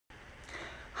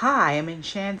Hi, I'm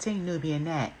Enchanting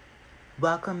Nubianette.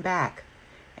 Welcome back.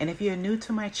 And if you're new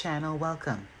to my channel,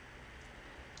 welcome.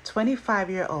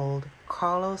 25-year-old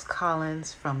Carlos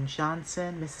Collins from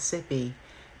Johnson, Mississippi,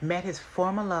 met his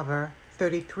former lover,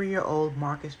 33-year-old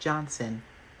Marcus Johnson,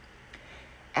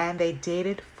 and they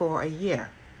dated for a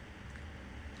year.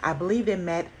 I believe they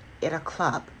met at a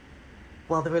club.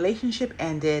 While the relationship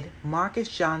ended, Marcus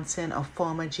Johnson, a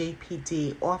former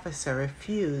JPD officer,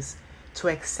 refused to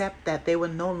accept that they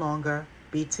would no longer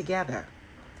be together.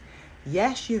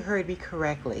 Yes, you heard me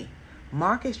correctly.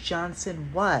 Marcus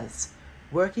Johnson was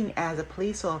working as a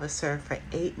police officer for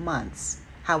 8 months.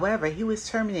 However, he was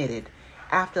terminated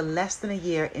after less than a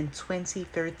year in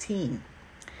 2013.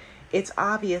 It's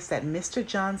obvious that Mr.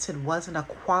 Johnson wasn't a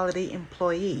quality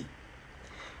employee,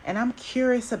 and I'm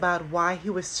curious about why he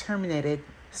was terminated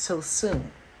so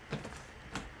soon.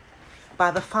 By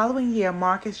the following year,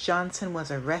 Marcus Johnson was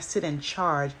arrested and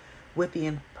charged with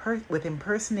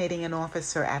impersonating an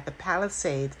officer at the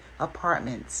Palisades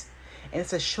Apartments, and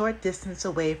it's a short distance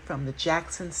away from the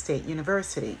Jackson State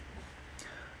University.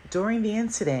 During the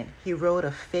incident, he wrote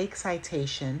a fake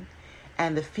citation,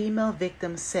 and the female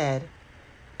victim said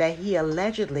that he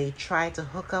allegedly tried to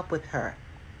hook up with her.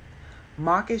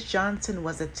 Marcus Johnson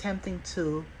was attempting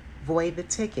to void the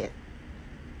ticket.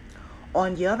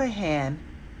 On the other hand,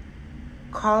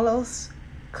 Carlos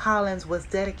Collins was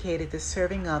dedicated to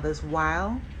serving others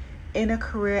while in a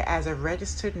career as a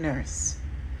registered nurse.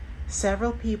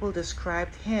 Several people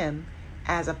described him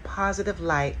as a positive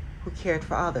light who cared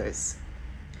for others.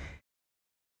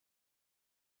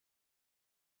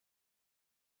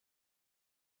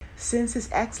 Since his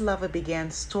ex-lover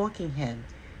began stalking him,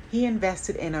 he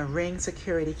invested in a Ring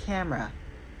security camera.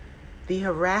 The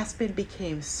harassment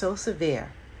became so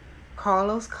severe,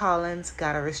 Carlos Collins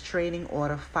got a restraining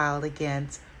order filed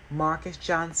against Marcus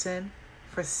Johnson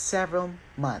for several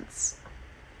months.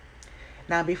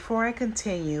 Now, before I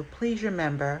continue, please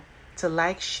remember to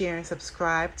like, share, and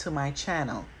subscribe to my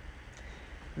channel.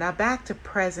 Now, back to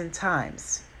present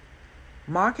times.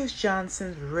 Marcus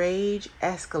Johnson's rage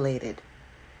escalated.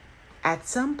 At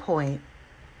some point,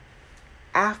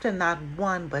 after not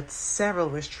one but several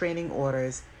restraining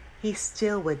orders, he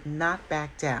still would not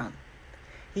back down.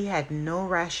 He had no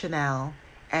rationale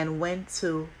and went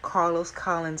to Carlos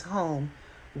Collins' home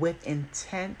with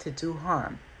intent to do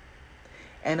harm.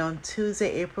 And on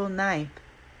Tuesday, April 9th,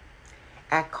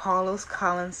 at Carlos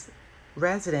Collins'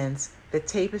 residence, the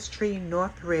Tapestry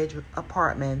Northridge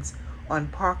Apartments on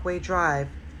Parkway Drive,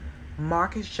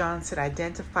 Marcus Johnson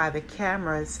identified the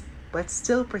cameras but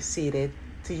still proceeded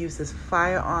to use his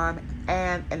firearm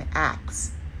and an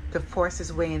axe to force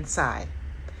his way inside.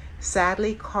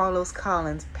 Sadly, Carlos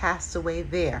Collins passed away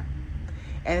there,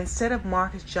 and instead of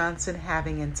Marcus Johnson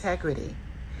having integrity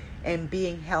and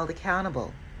being held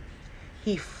accountable,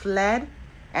 he fled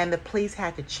and the police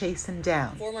had to chase him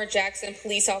down. Former Jackson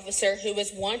police officer who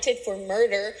was wanted for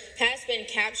murder has been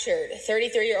captured.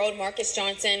 33-year-old Marcus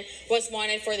Johnson was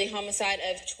wanted for the homicide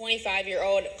of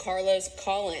 25-year-old Carlos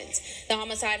Collins. The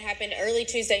homicide happened early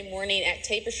Tuesday morning at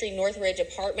Tapestry Northridge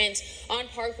Apartments on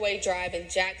Parkway Drive in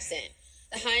Jackson.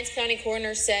 The Hinds County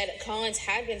coroner said Collins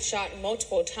had been shot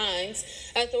multiple times.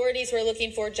 Authorities were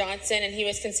looking for Johnson, and he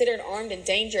was considered armed and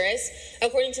dangerous.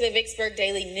 According to the Vicksburg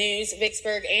Daily News,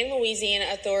 Vicksburg and Louisiana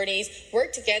authorities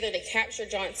worked together to capture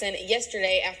Johnson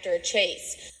yesterday after a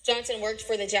chase. Johnson worked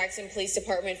for the Jackson Police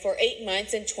Department for 8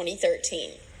 months in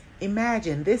 2013.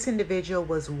 Imagine this individual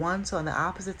was once on the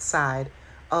opposite side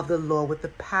of the law with the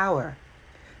power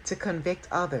to convict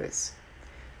others.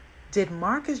 Did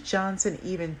Marcus Johnson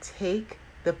even take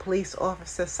the police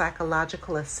officer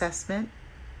psychological assessment?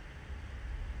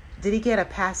 Did he get a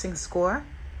passing score?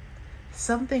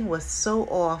 Something was so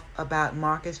off about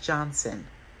Marcus Johnson,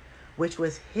 which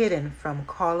was hidden from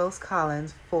Carlos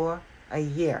Collins for a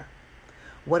year.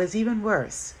 What is even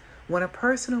worse, when a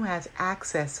person who has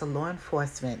access to law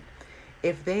enforcement,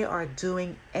 if they are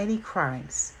doing any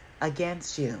crimes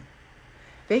against you,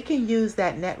 they can use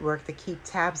that network to keep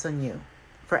tabs on you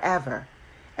forever.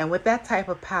 And with that type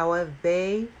of power,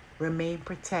 they remain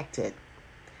protected.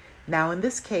 Now, in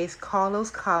this case, Carlos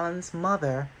Collins'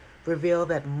 mother revealed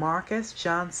that Marcus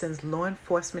Johnson's law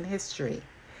enforcement history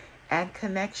and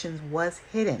connections was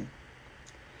hidden.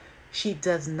 She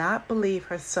does not believe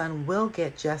her son will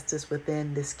get justice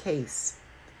within this case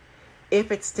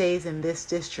if it stays in this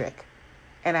district.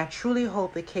 And I truly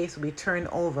hope the case will be turned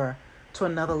over to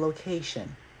another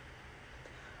location.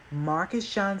 Marcus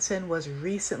Johnson was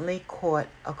recently caught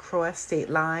across state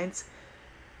lines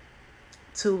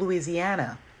to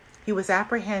Louisiana. He was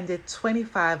apprehended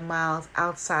 25 miles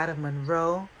outside of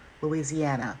Monroe,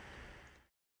 Louisiana.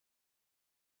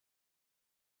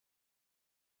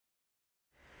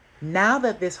 Now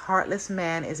that this heartless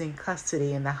man is in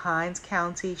custody in the Hinds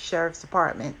County Sheriff's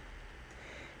Department,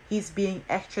 he's being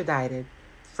extradited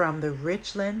from the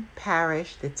Richland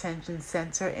Parish Detention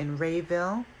Center in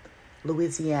Rayville,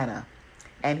 Louisiana,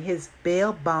 and his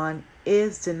bail bond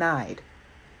is denied.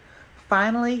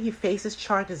 Finally, he faces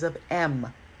charges of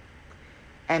M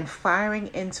and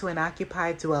firing into an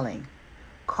occupied dwelling.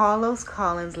 Carlos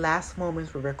Collins' last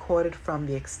moments were recorded from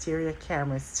the exterior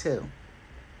cameras too.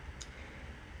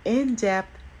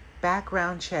 In-depth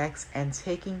background checks and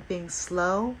taking things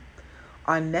slow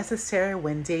are necessary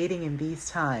when dating in these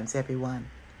times, everyone.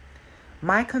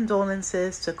 My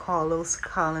condolences to Carlos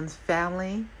Collins'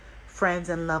 family, friends,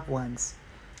 and loved ones,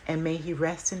 and may he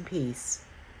rest in peace.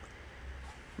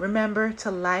 Remember to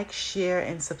like, share,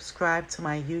 and subscribe to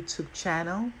my YouTube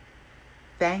channel.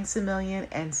 Thanks a million,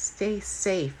 and stay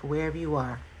safe wherever you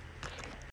are.